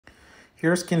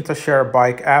Here's KINTO Share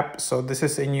Bike app. So this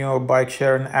is a new bike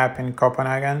sharing app in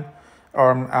Copenhagen,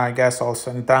 or I guess also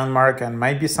in Denmark and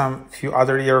maybe some few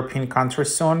other European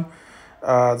countries soon.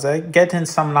 They're getting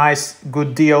some nice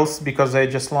good deals because they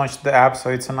just launched the app, so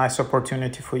it's a nice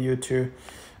opportunity for you to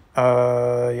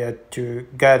to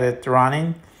get it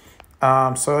running.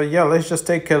 Let's just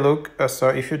take a look. So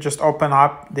if you just open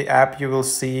up the app, you will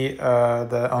see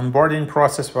the onboarding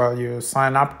process where you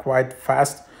sign up quite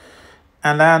fast.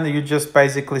 And then you just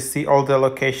basically see all the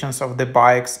locations of the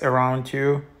bikes around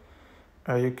you.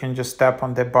 You can just tap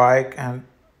on the bike and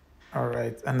all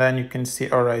right. And then you can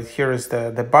see, all right, here is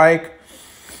the bike.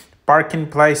 Parking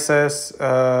places,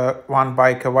 one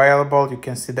bike available. You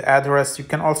can see the address. You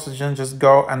can also just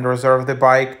go and reserve the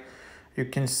bike. You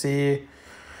can see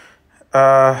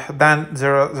then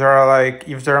there are like,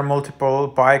 if there are multiple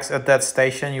bikes at that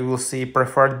station, you will see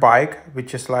preferred bike,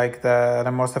 which is like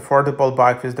the most affordable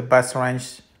bike with the best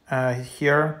range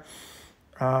here.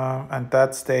 And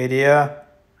that's the idea.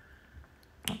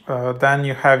 Then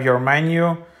you have your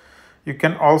menu. You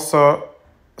can also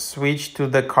switch to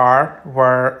the car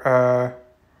where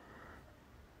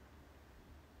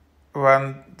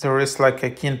when there is like a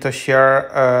KINTO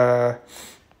Share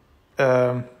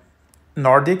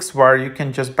Nordics, where you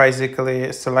can just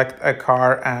basically select a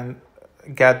car and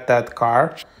get that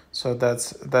car. So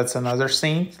that's another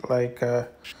thing. Like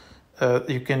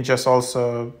you can just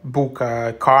also book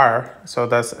a car. So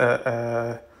that's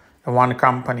a one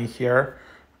company here,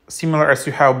 similar as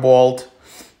you have Bolt.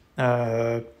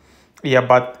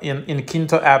 But in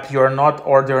KINTO app, you are not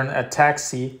ordering a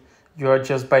taxi. You are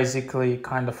just basically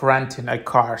kind of renting a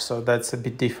car. So that's a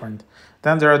bit different.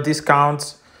 Then there are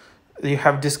discounts. You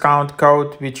have discount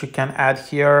code which you can add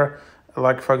here.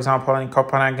 Like for example, in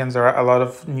Copenhagen, there are a lot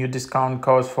of new discount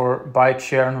codes for bike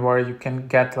sharing where you can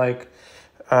get like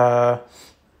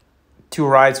 2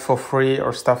 rides for free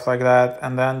or stuff like that.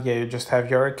 And then you just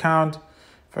have your account.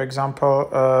 For example,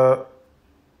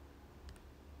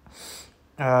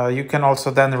 you can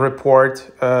also then report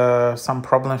some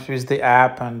problems with the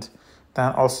app, and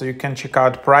then also you can check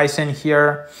out pricing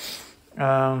here.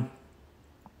 10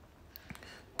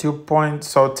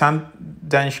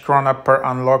 Danish krona per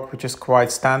unlock, which is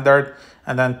quite standard,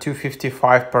 and then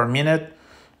 2.55 per minute.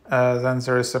 Then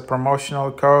there is a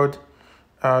promotional code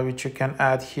which you can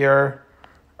add here.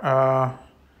 That's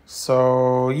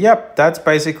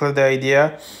basically the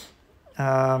idea.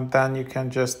 Then you can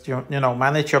just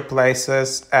manage your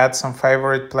places, add some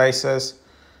favorite places,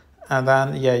 and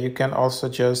then you can also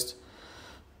just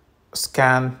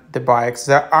scan the bikes.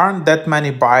 There aren't that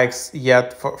many bikes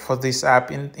yet for this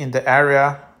app in the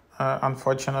area,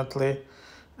 unfortunately.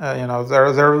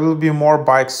 There will be more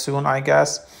bikes soon, I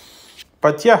guess.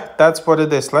 But that's what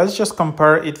it is. Let's just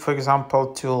compare it, for example,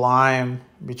 to Lime,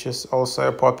 which is also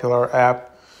a popular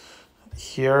app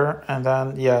here. And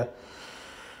then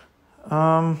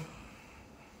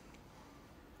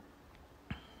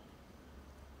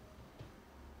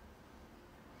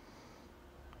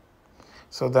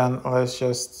so then let's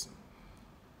just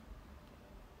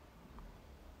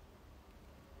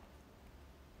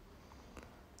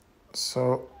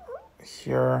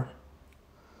here.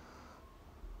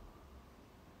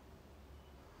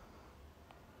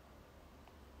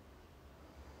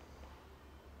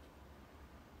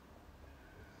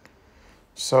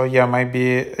 So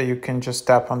maybe you can just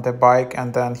tap on the bike,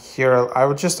 and then here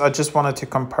I just wanted to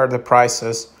compare the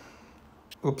prices.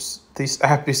 Oops, this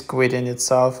app is quitting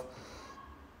itself.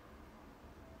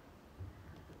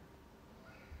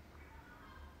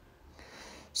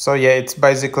 So it's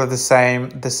basically the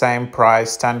same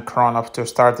price, 10 krona to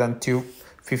start and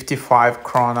 2.55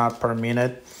 krona per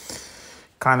minute,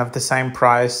 kind of the same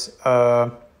price.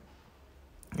 But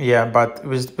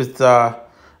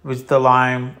with the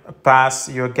Lime Pass,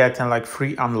 you're getting like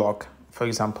free unlock, for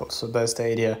example. So that's the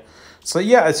idea. So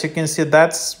as you can see,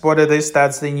 that's what it is.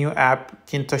 That's the new app,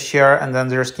 KINTO Share, and then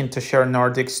there's KINTO Share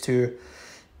Nordics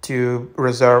to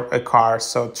reserve a car.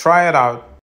 So try it out.